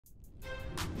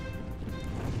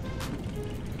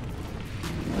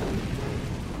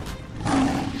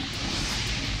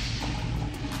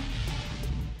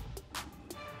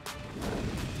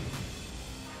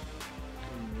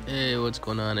what's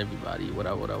going on, everybody? What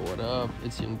up?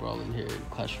 It's Young Brawlin here in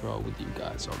Clash Royale with you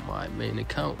guys on my main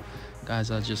account.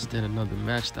 Guys, I just did another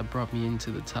match that brought me into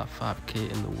the top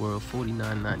 5k in the world,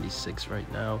 49.96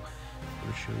 right now. I'm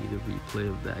gonna show you the replay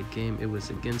of that game. It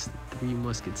was against the Three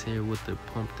Musketeer with the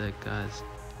pump deck, guys.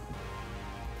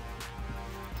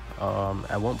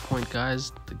 At one point,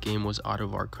 guys, the game was out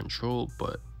of our control,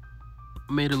 but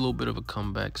made a little bit of a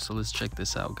comeback. So let's check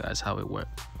this out, guys, how it went.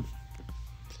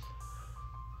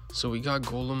 So we got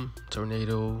Golem,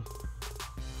 Tornado,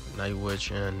 Night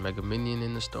Witch, and Mega Minion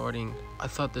in the starting. I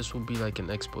thought this would be like an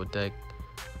expo deck,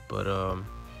 but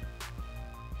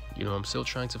you know, I'm still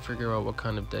trying to figure out what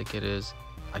kind of deck it is.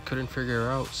 I couldn't figure it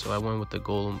out, so I went with the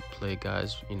Golem play,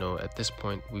 guys. You know, at this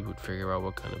point, we would figure out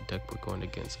what kind of deck we're going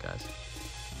against, guys.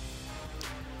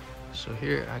 So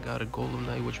here, I got a Golem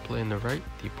Night Witch play in the right.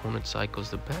 The opponent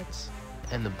cycles the bats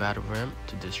and the Battle Ram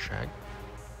to distract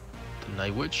the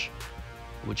Night Witch,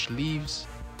 which leaves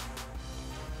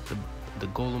the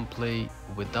Golem play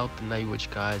without the Night Witch,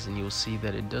 guys, and you'll see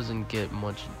that it doesn't get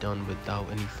much done without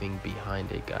anything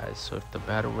behind it, guys. So if the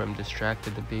Battle Ram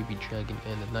distracted the Baby Dragon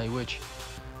and the Night Witch,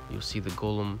 you'll see the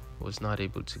Golem was not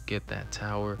able to get that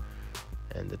tower.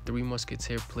 And the Three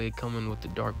Musketeer play coming with the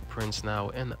Dark Prince now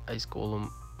and the Ice Golem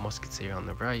Musketeer on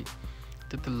the right.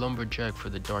 Did the Lumberjack for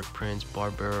the Dark Prince,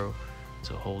 Barb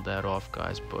to hold that off,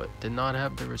 guys, but did not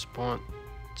have the response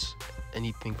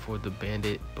anything for the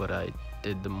Bandit, but I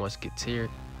did the Musketeer.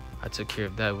 I took care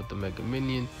of that with the Mega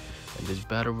Minion. And this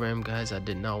Battle Ram, guys, I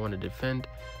did not want to defend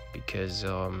because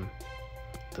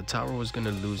the tower was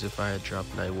gonna lose if I had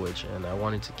dropped Night Witch, and I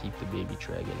wanted to keep the Baby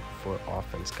Dragon for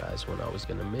offense, guys, when I was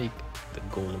gonna make the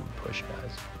Golem push,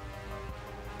 guys.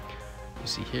 You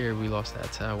see here, we lost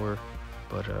that tower,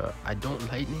 but I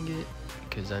don't lightning it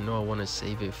because I know I want to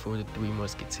save it for the Three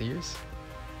Musketeers.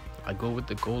 I go with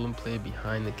the Golem play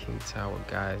behind the King Tower,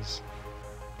 guys.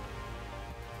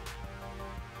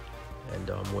 And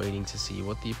I'm waiting to see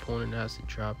what the opponent has to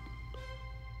drop.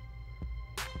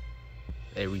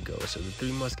 There we go. So the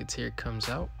Three Musketeer comes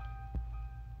out.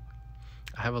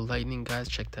 I have a lightning, guys.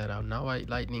 Check that out. Now I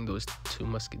lightning those two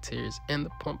Musketeers and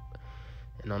the pump.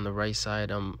 And on the right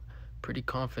side, I'm pretty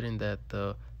confident that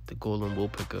the Golem will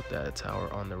pick up that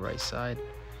tower on the right side.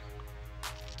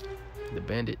 The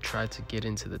Bandit tried to get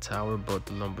into the tower, but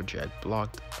the Lumberjack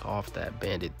blocked off that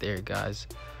Bandit there, guys.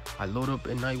 I load up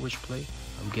a Night Witch play.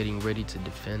 I'm getting ready to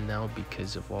defend now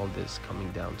because of all this coming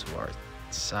down to our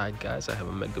side, guys. I have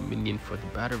a Mega Minion for the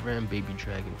Battle Ram, Baby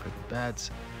Dragon for the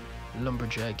bats,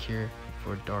 Lumberjack here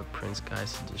for Dark Prince,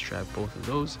 guys, to distract both of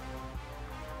those.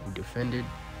 We defended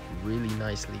really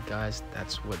nicely, guys.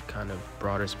 That's what kind of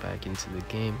brought us back into the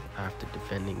game after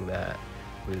defending that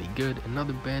really good.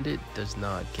 Another Bandit does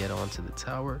not get onto the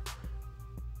tower,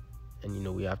 and you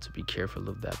know, we have to be careful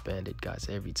of that Bandit, guys,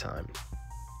 every time.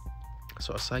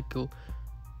 So I cycle.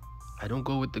 I don't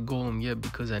go with the Golem yet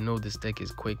because I know this deck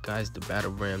is quick, guys. The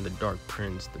Battle Ram, the Dark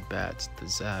Prince, the bats, the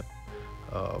zap,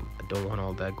 I don't want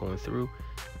all that going through.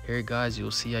 Here, guys,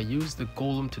 you'll see I use the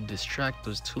Golem to distract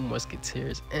those two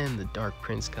Musketeers and the Dark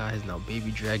Prince, guys. Now Baby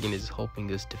Dragon is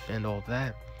helping us defend all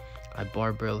that. I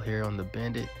Barb here on the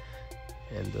Bandit,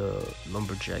 and the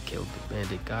Lumberjack killed the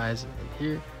Bandit, guys. And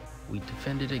here we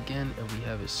defended again, and we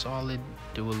have a solid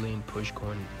dual lane push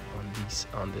going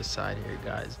on this side here,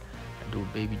 guys. I do a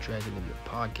Baby Dragon in the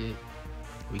pocket.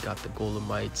 We got the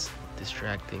Golemites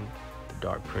distracting the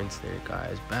Dark Prince there,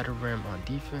 guys. Battle Ram on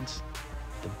defense.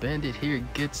 The Bandit here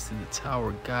gets to the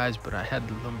tower, guys, but I had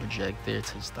the Lumberjack there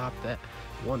to stop that.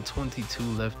 122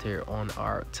 left here on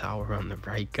our tower on the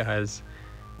right, guys.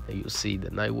 And you'll see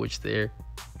the Night Witch there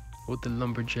with the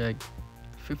Lumberjack.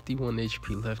 51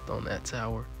 HP left on that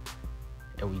tower,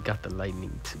 and we got the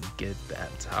lightning to get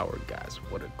that tower, guys.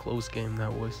 What a close game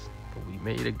that was, but we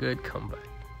made a good comeback.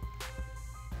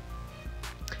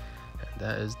 And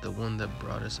that is the one that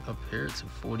brought us up here to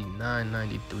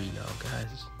 49.93 now,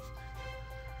 guys.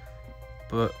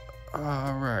 But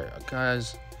alright,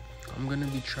 guys, I'm gonna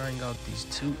be trying out these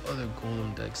two other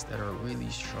Golem decks that are really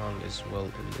strong as well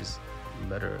in this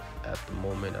meta at the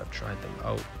moment. I've tried them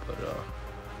out, but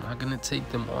I'm not gonna take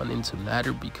them on into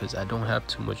ladder because I don't have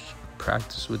too much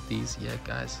practice with these yet,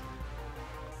 guys,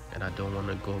 and I don't want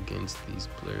to go against these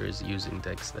players using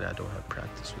decks that I don't have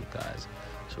practice with, guys.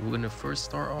 So we're gonna first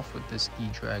start off with this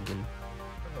E-Dragon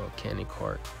Cannon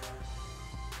card,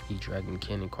 E-Dragon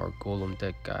Cannon card Golem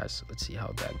deck, guys. Let's see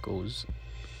how that goes.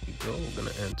 Here we go. We're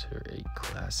gonna enter a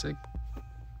classic.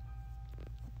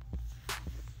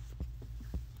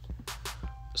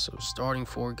 So starting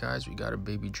four, guys, we got a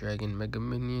Baby Dragon, Mega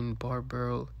Minion, Barb,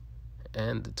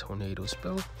 and the Tornado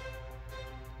spell.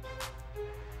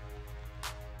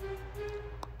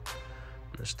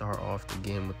 gonna start off the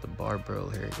game with the Barb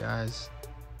here, guys.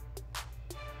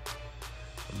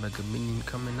 A Mega Minion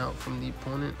coming out from the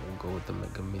opponent. We'll go with the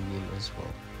Mega Minion as well.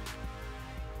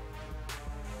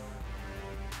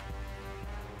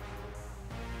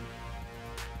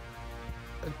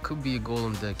 It could be a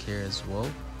Golem deck here as well.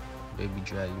 Baby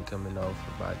Dragon coming out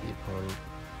by the opponent.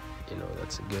 You know,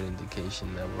 that's a good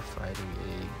indication that we're fighting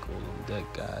a Golem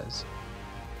deck, guys.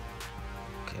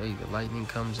 Okay, the lightning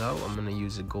comes out. I'm gonna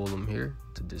use a Golem here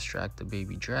to distract the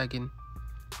Baby Dragon.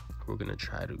 We're gonna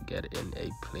try to get in a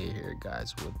play here,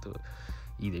 guys, with the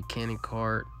either Cannon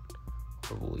card,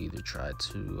 or we'll either try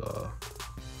to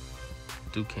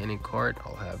do Cannon card.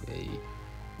 I'll have a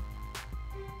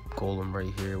Golem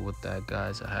right here with that,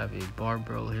 guys. I have a Barb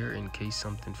here in case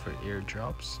something for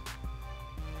airdrops.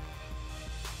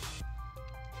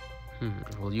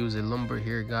 We'll use a Lumber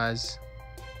here, guys.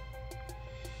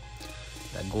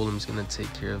 That Golem's gonna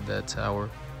take care of that tower.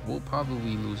 We'll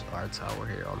probably lose our tower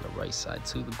here on the right side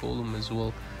to the Golem as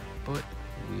well, but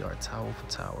we are tower for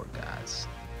tower, guys.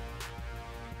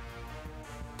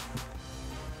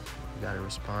 We gotta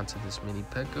respond to this mini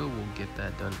pekka. We'll get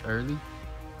that done early.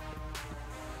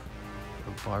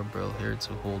 A Barb here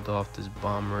to hold off this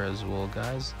bomber as well,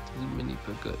 guys. This mini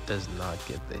pekka does not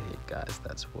get the hit, guys.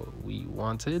 That's what we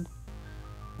wanted.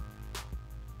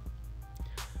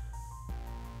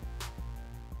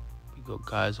 Go,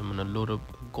 guys. I'm gonna load up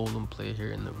a Golem play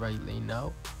here in the right lane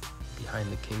now,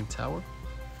 behind the King Tower.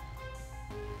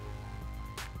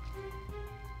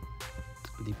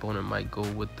 The opponent might go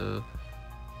with the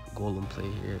Golem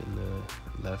play here in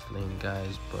the left lane,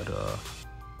 guys, but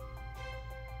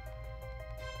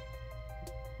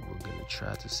we're gonna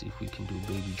try to see if we can do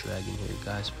Baby Dragon here,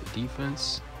 guys, for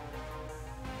defense.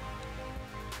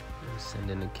 Send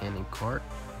in a Cannon cart.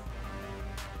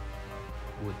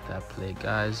 With that play,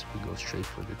 guys, we go straight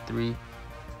for the 3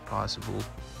 if possible.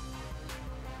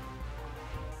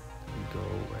 We go,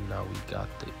 and now we got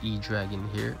the E-Dragon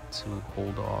here to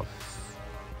hold off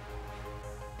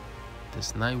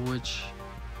this Night Witch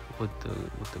with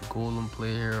the Golem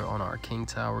player on our King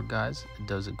Tower, guys. It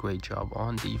does a great job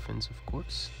on defense, of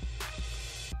course.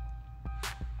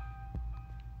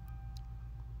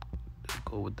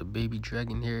 Go with the Baby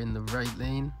Dragon here in the right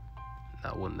lane.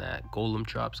 Now when that Golem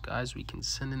drops, guys, we can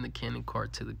send in the Cannon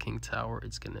card to the King Tower.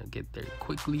 It's gonna get there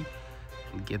quickly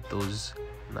and get those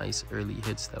nice early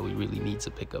hits that we really need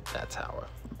to pick up that tower.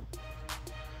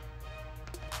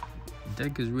 The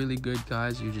deck is really good,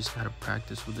 guys. You just gotta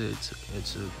practice with it.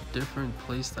 It's a different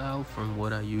play style from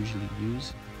what I usually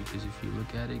use, because if you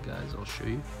look at it, guys, I'll show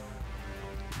you.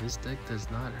 This deck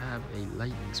does not have a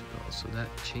lightning spell, so that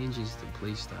changes the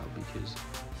play style, because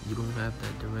you don't have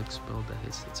that direct spell that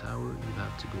hits the tower. You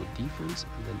have to go defense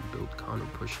and then build counter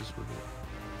pushes with it.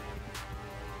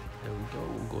 There we go.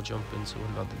 We'll go jump into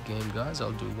another game, guys.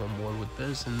 I'll do one more with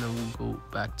this, and then we'll go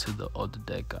back to the other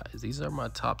deck, guys. These are my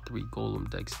top 3 Golem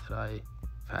decks that I've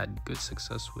had good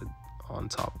success with on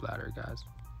top ladder, guys.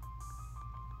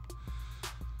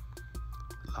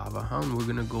 Lava Hound, we're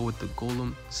gonna go with the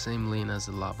Golem, same lane as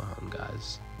the Lava Hound,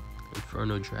 guys.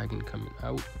 Inferno Dragon coming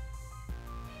out.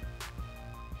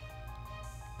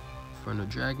 Inferno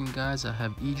Dragon, guys, I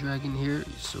have E-Dragon here,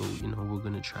 so you know we're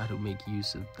gonna try to make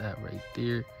use of that right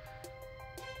there.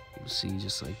 You'll see,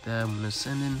 just like that. I'm gonna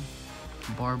send in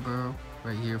Barb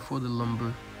right here for the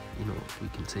Lumber. You know, we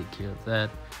can take care of that,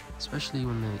 especially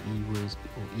when the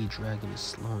E-Dragon is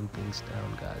slowing things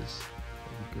down, guys.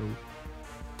 There we go.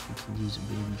 We can use a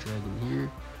Baby Dragon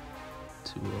here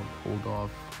to hold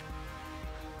off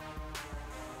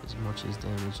as much as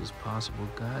damage as possible,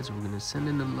 guys. We're gonna send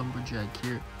in the Lumberjack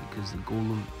here because the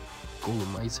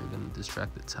Golemites are gonna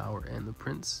distract the tower and the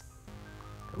Prince,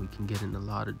 and we can get in a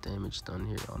lot of damage done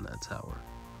here on that tower.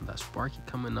 And that Sparky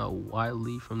coming out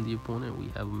wildly from the opponent. We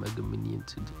have a Mega Minion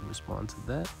to respond to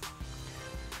that.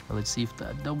 And let's see if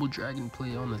that double Dragon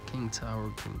play on the King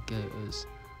Tower can get us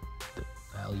the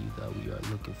value that we are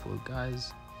looking for,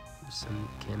 guys. We'll send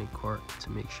the Cannon cart to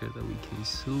make sure that we can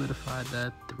solidify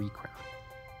that 3 crown.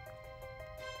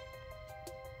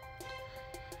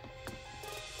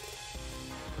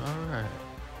 Alright,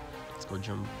 let's go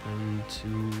jump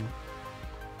into...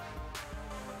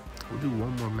 We'll do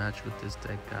one more match with this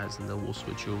deck, guys, and then we'll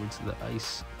switch over to the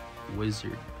Ice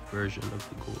Wizard version of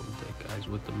the Golem deck, guys,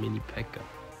 with the mini pekka.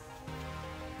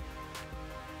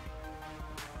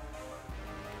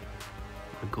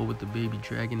 I go with the Baby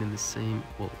Dragon in the same,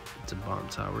 well, it's a bomb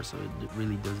tower, so it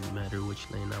really doesn't matter which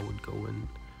lane I would go in,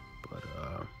 but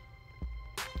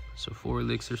so 4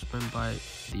 elixir spent by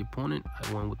the opponent.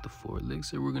 I went with the 4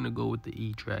 elixir. We're gonna go with the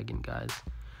E-Dragon, guys.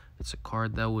 It's a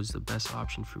card that was the best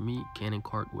option for me. Cannon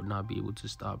cart would not be able to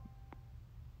stop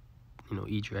you know,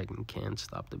 E-Dragon can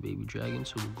stop the baby dragon,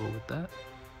 so we'll go with that.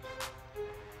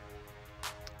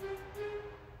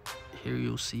 Here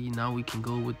you'll see now we can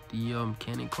go with the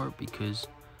cannon cart because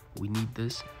we need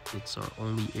this. It's our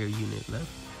only air unit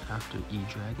left after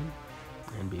E-Dragon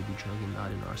and baby dragon not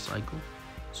in our cycle.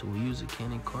 So we'll use a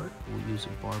cannon cart. We'll use a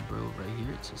Barb right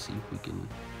here to see if we can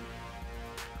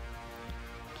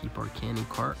keep our cannon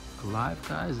cart alive,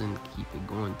 guys, and keep it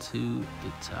going to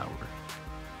the tower.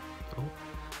 Oh,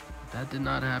 that did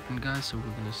not happen, guys, so we're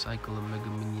gonna cycle a Mega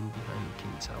Minion behind the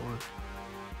King Tower.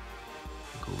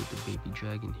 Go with the baby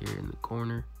dragon here in the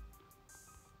corner,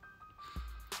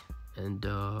 and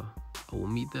I will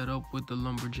meet that up with the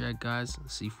Lumberjack, guys.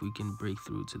 See if we can break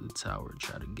through to the tower,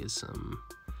 try to get some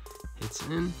hits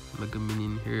in. Mega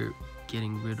Minion here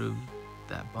getting rid of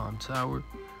that bomb tower.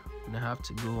 I'm gonna have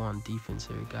to go on defense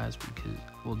here, guys, because,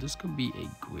 well, this could be a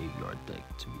graveyard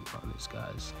deck, to be honest,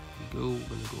 guys. Here we go.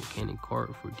 We're gonna go cannon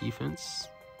cart for defense.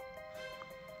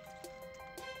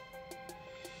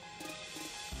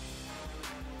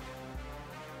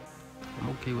 I'm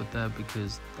okay with that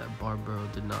because that Barb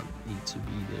did not need to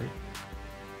be there.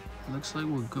 It looks like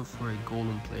we're good for a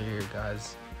Golem play here,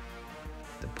 guys.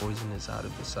 The poison is out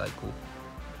of the cycle.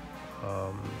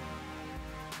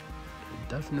 It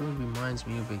definitely reminds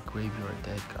me of a graveyard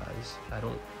deck, guys. I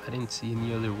didn't see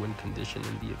any other win condition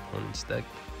in the opponent's deck.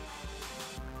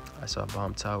 I saw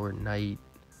Bomb Tower, Knight,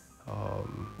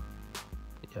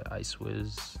 yeah, Ice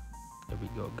Wiz. There we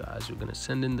go, guys. We're gonna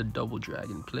send in the double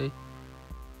dragon play.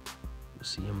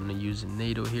 See, I'm gonna use a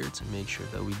nado here to make sure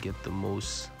that we get the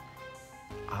most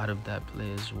out of that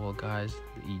play as well, guys.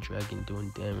 The E-Dragon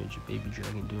doing damage, baby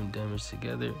dragon doing damage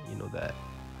together, you know that.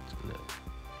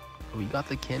 We got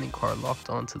the cannon cart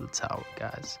locked onto the tower,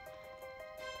 guys.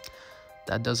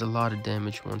 That does a lot of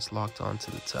damage once locked onto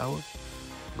the tower.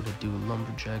 We're gonna do a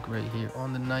Lumberjack right here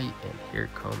on the Knight, and here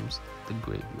comes the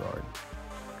graveyard.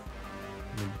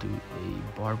 I'm gonna do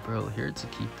a Barb here to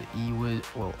keep the E-Wiz,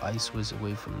 well, Ice Wiz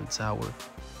away from the tower.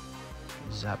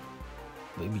 Zap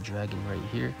baby dragon right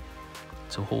here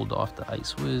to hold off the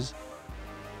Ice Wiz.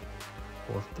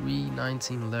 Well,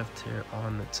 319 left here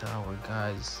on the tower,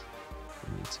 guys.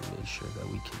 We need to make sure that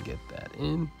we can get that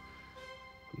in.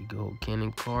 We go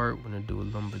cannon cart. We're gonna do a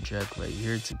Lumberjack right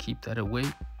here to keep that away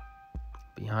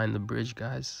behind the bridge,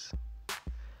 guys.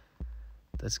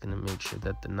 That's gonna make sure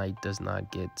that the Knight does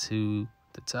not get to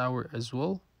the tower as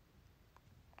well.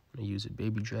 I'm gonna use a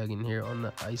baby dragon here on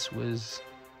the Ice Wiz.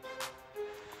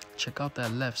 Check out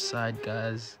that left side,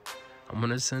 guys. I'm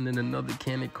gonna send in another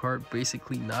cannon cart,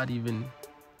 basically not even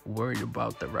worried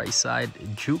about the right side.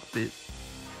 It juked it.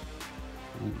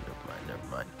 Ooh, never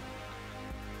mind.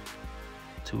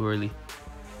 Too early.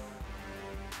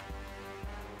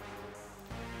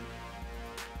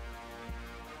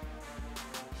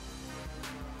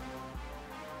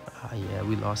 Yeah,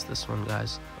 we lost this one,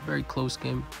 guys. A very close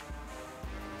game.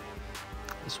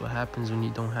 That's what happens when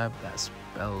you don't have that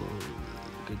spell.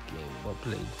 Good game, well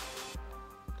played.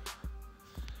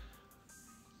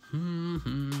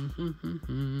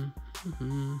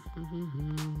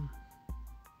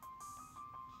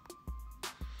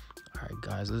 Alright,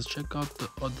 guys, let's check out the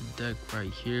other deck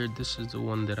right here. This is the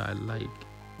one that I like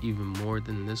even more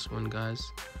than this one, guys.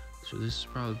 So this is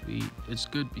probably, it's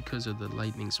good because of the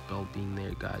lightning spell being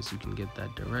there, guys. You can get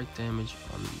that direct damage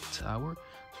on the tower.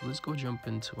 So let's go jump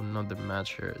into another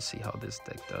match here and see how this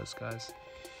deck does, guys.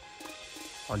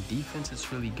 On defense,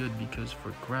 it's really good because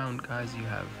for ground, guys, you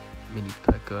have Mini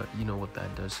Pekka. You know what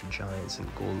that does to giants and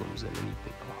golems and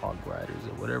anything, hog riders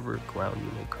and whatever ground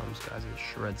unit comes, guys, it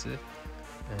shreds it.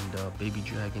 And baby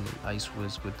dragon and Ice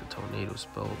Wiz with the tornado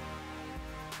spell.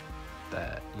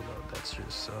 That, you know, that's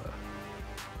just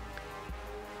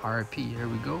RIP. Here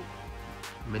we go.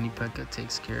 Mini Pekka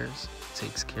takes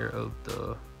care of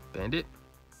the bandit,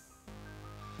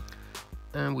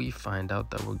 and we find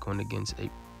out that we're going against a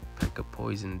Pekka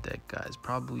poison deck, guys.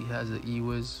 Probably has an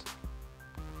E-Wiz.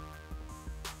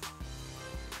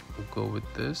 We'll go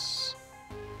with this.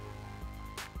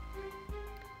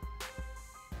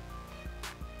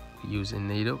 We use a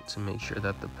nado to make sure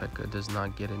that the Pekka does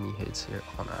not get any hits here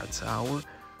on our tower.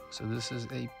 So this is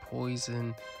a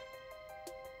poison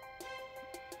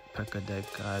Pekka deck,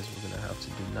 guys. We're gonna have to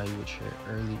do Night Witch here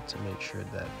early to make sure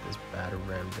that this Battle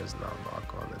Ram does not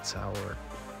lock on the tower.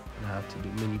 We're gonna have to do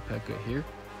Mini Pekka here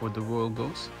for the Royal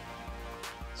Ghost.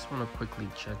 Just want to quickly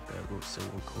check that we're still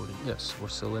encoding. Yes, we're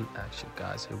still in action,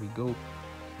 guys. Here we go.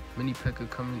 Mini Pekka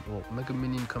coming, well, Mega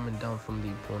Minion coming down from the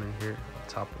opponent here on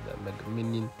top of that Mega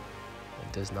Minion.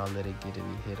 It does not let it get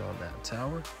any hit on that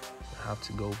tower. I have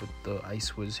to go with the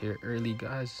Ice Wiz here early,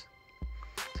 guys,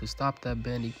 to stop that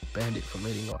bandit from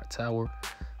hitting our tower.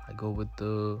 I go with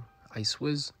the Ice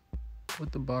Whiz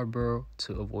with the Barb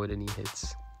to avoid any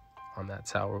hits on that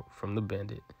tower from the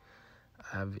bandit.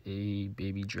 I have a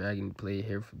baby dragon play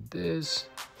here for this.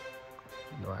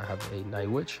 You know, I have a Night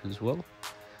Witch as well.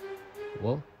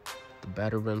 Well, the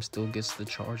Battle Ram still gets the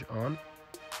charge on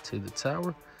to the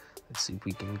tower. Let's see if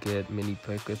we can get Mini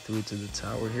Pekka through to the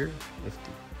tower here. If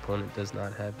the opponent does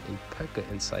not have a Pekka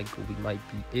in cycle, we might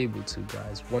be able to,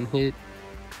 guys. One hit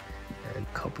and a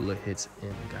couple of hits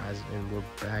in, guys, and we're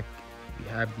back. We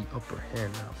have the upper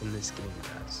hand now in this game,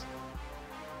 guys.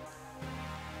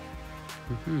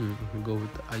 We can go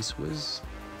with the Ice Whiz.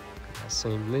 That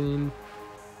same lane.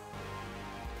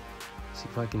 See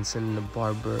if I can send in the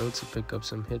Barb to pick up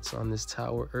some hits on this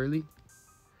tower early.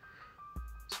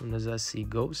 As soon as I see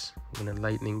Ghost, I'm gonna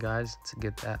Lightning, guys, to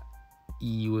get that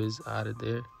E-Whiz out of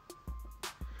there.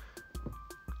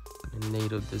 Gonna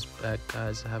nado this back,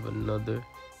 guys. I have another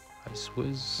Ice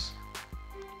Whiz.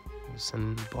 We'll send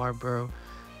in the Barb,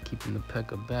 keeping the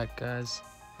Pekka back, guys.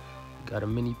 Got a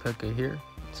Mini Pekka here.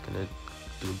 It's gonna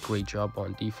do a great job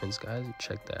on defense, guys.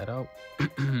 Check that out.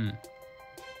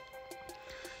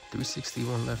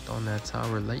 361 left on that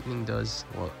tower. Lightning does,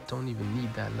 well, don't even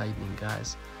need that lightning,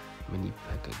 guys. Mini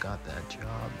Pekka got that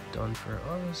job done for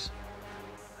us.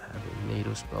 I have a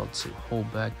nado spell to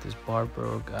hold back this Barb,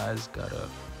 guys. Got a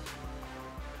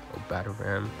Battle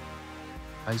Ram.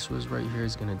 Ice Whiz right here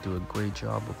is gonna do a great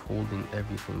job of holding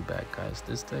everything back, guys.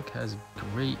 This deck has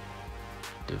great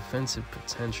defensive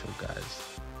potential,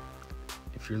 guys.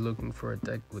 If you're looking for a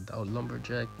deck without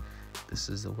Lumberjack, this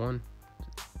is the one.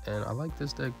 And I like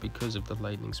this deck because of the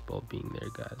lightning spell being there,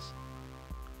 guys.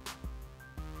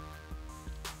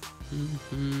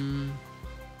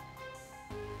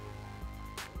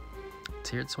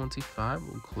 Tier 25,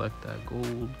 we'll collect that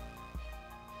gold.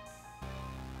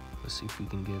 Let's see if we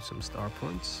can get some star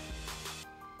points.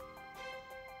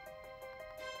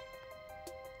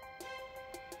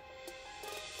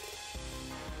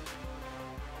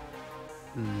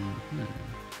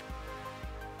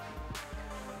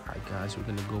 Alright, guys, we're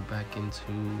gonna go back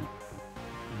into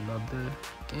another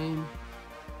game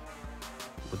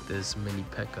with this Mini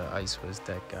Pekka Ice Whiz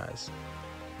deck, guys.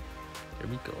 Here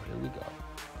we go, here we go.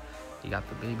 You got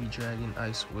the Baby Dragon,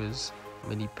 Ice Whiz,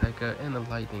 Mini Pekka, and the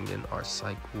Lightning in our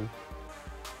cycle.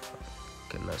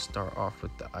 Gonna start off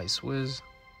with the Ice Whiz.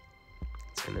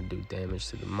 It's gonna do damage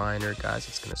to the miner, guys.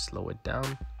 It's gonna slow it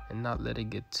down and not let it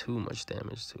get too much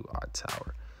damage to our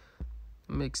tower.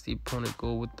 Makes the opponent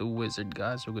go with the Wizard,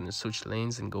 guys. We're gonna switch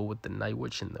lanes and go with the Night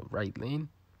Witch in the right lane.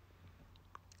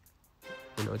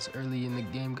 You know, it's early in the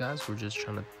game, guys. We're just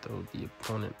trying to throw the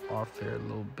opponent off here a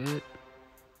little bit.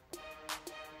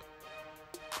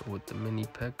 Go with the Mini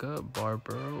Pekka, Barb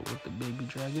with the Baby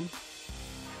Dragon.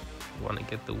 You want to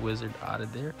get the Wizard out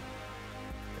of there.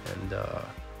 And I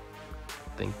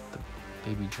think the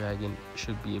Baby Dragon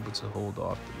should be able to hold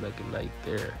off the Mega Knight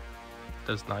there.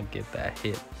 Does not get that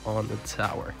hit on the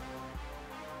tower.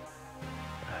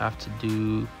 I have to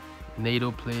do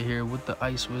nado play here with the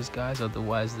Ice Whiz, guys.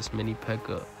 Otherwise, this Mini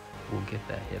Pekka will get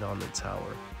that hit on the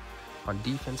tower. On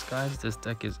defense, guys, this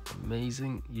deck is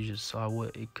amazing. You just saw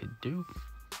what it could do.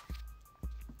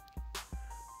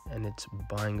 And it's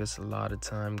buying us a lot of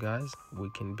time, guys.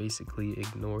 We can basically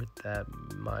ignore that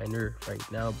miner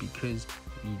right now because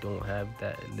we don't have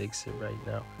that elixir right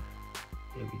now.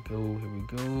 Here we go, here we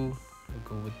go. We'll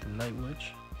go with the Night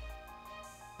Witch.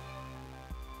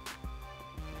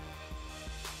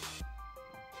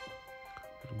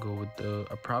 We'll go with the,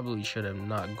 I probably should have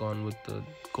not gone with the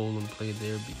Golem play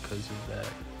there because of that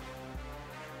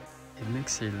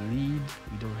elixir lead.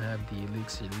 We don't have the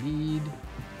elixir lead.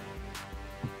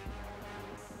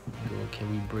 Can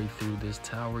we break through this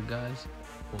tower, guys?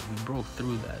 Well, we broke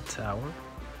through that tower.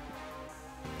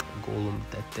 Golem,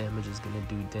 that damage is gonna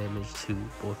do damage to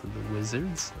both of the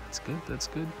wizards. That's good, that's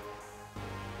good.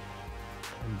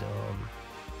 And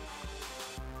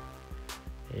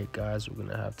hey guys, we're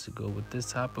gonna have to go with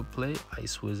this type of play.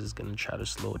 Ice Whiz is gonna try to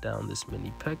slow down this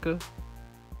Mini Pekka.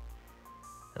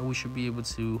 And we should be able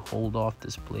to hold off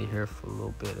this play here for a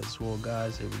little bit as well,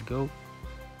 guys. Here we go.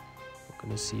 We're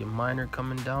gonna see a miner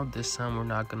coming down. This time we're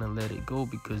not gonna let it go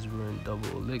because we're in double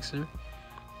elixir.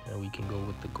 And we can go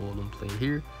with the Golem play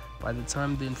here. By the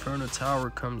time the Inferno Tower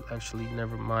comes, actually,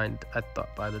 never mind. I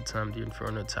thought by the time the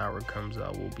Inferno Tower comes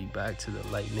out, we'll be back to the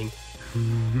Lightning.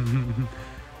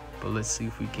 But let's see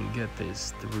if we can get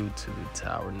this through to the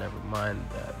tower. Never mind,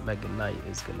 that Mega Knight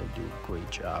is gonna do a great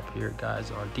job here, guys,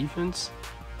 on defense.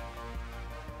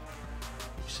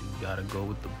 So you gotta go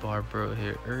with the Barb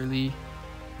here early.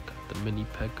 Got the Mini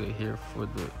Pekka here for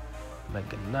the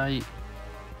Mega Knight.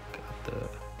 Got the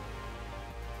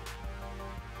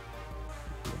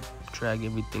drag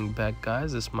everything back,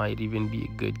 guys. This might even be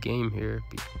a good game here.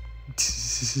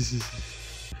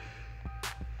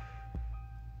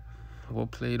 Well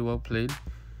played, well played.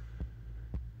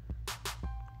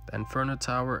 The Inferno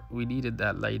Tower, we needed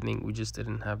that lightning. We just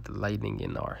didn't have the lightning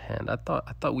in our hand. I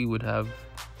thought we would have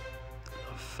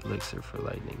enough elixir for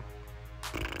lightning.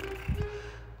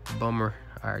 Bummer.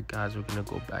 All right, guys, we're gonna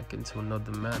go back into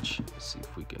another match. Let's see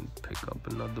if we can pick up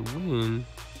another win.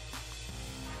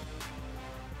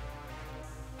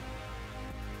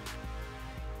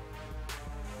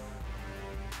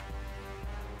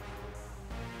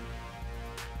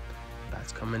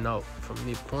 That's coming out from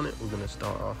the opponent. We're gonna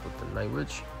start off with the Night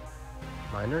Witch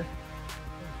Miner.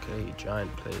 Okay,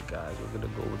 giant play, guys. We're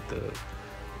gonna go with the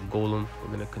Golem.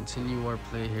 We're gonna continue our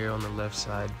play here on the left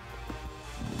side.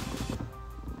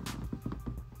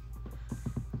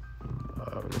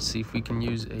 Let's see if we can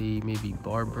use a maybe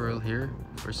Barb here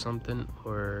for something,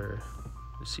 or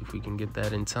let's see if we can get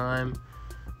that in time.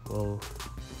 Well,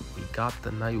 we got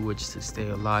the Night Witch to stay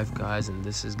alive, guys, and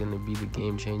this is gonna be the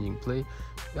game-changing play.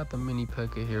 We got the mini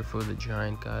pekka here for the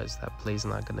giant, guys. That play's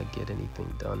not gonna get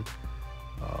anything done.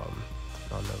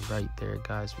 On the right there,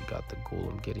 guys, we got the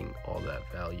Golem getting all that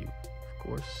value. Of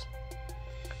course,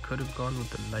 I could have gone with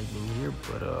the lightning here,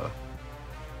 but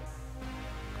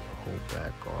hold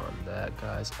back on that,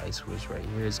 guys. Ice Whiz right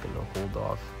here is gonna hold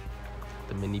off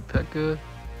the mini pekka,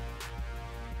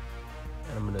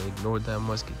 and I'm gonna ignore that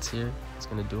musketeer. It's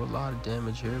gonna do a lot of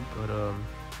damage here, but I'm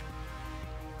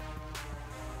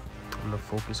gonna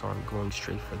focus on going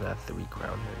straight for that 3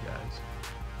 crown here, guys.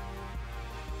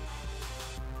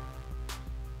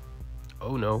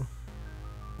 Oh no,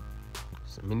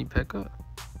 it's a mini pekka.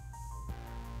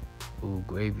 Ooh,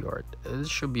 graveyard. This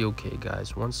should be okay,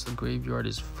 guys. Once the graveyard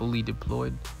is fully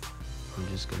deployed, I'm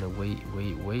just gonna wait,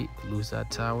 lose that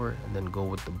tower, and then go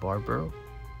with the Barb.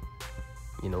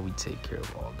 You know, we take care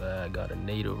of all that. I got a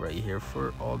nado right here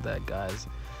for all that, guys.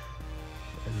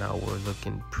 And now we're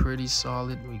looking pretty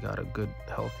solid. We got a good,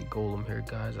 healthy Golem here,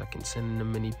 guys. I can send in a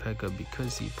mini pekka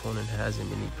because the opponent has a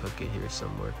mini pekka here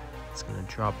somewhere. It's gonna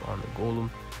drop on the Golem.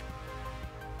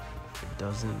 If it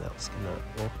doesn't, that's gonna,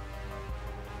 well,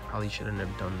 probably should have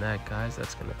never done that, guys.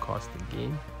 That's gonna cost the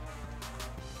game.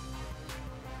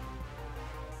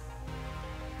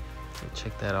 So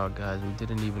check that out, guys. We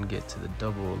didn't even get to the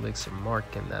double elixir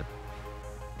mark, and that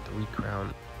 3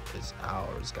 crown is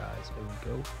ours, guys.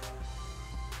 There we go.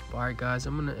 Alright, guys,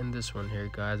 I'm gonna end this one here,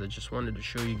 guys. I just wanted to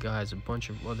show you guys a bunch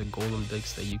of other Golem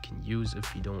decks that you can use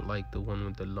if you don't like the one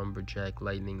with the Lumberjack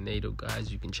Lightning nado,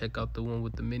 guys. You can check out the one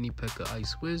with the mini pekka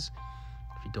Ice Whiz.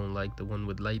 If you don't like the one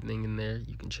with lightning in there,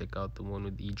 you can check out the one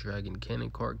with E-Dragon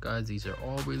Cannon card, guys. These are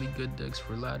all really good decks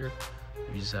for ladder.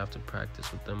 You just have to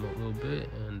practice with them a little bit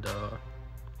and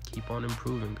keep on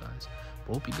improving, guys.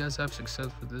 But hope you guys have success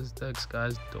with these decks,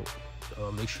 guys.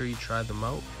 Make sure you try them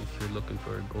out if you're looking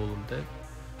for a Golem deck.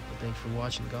 But thanks for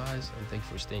watching, guys, and thanks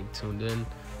for staying tuned in.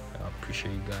 I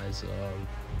appreciate you guys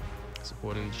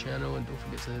supporting the channel, and don't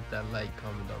forget to hit that like,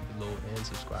 comment down below, and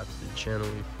subscribe to the channel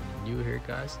if you're new here,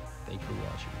 guys. Thanks for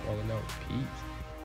watching. Rolling out. Peace.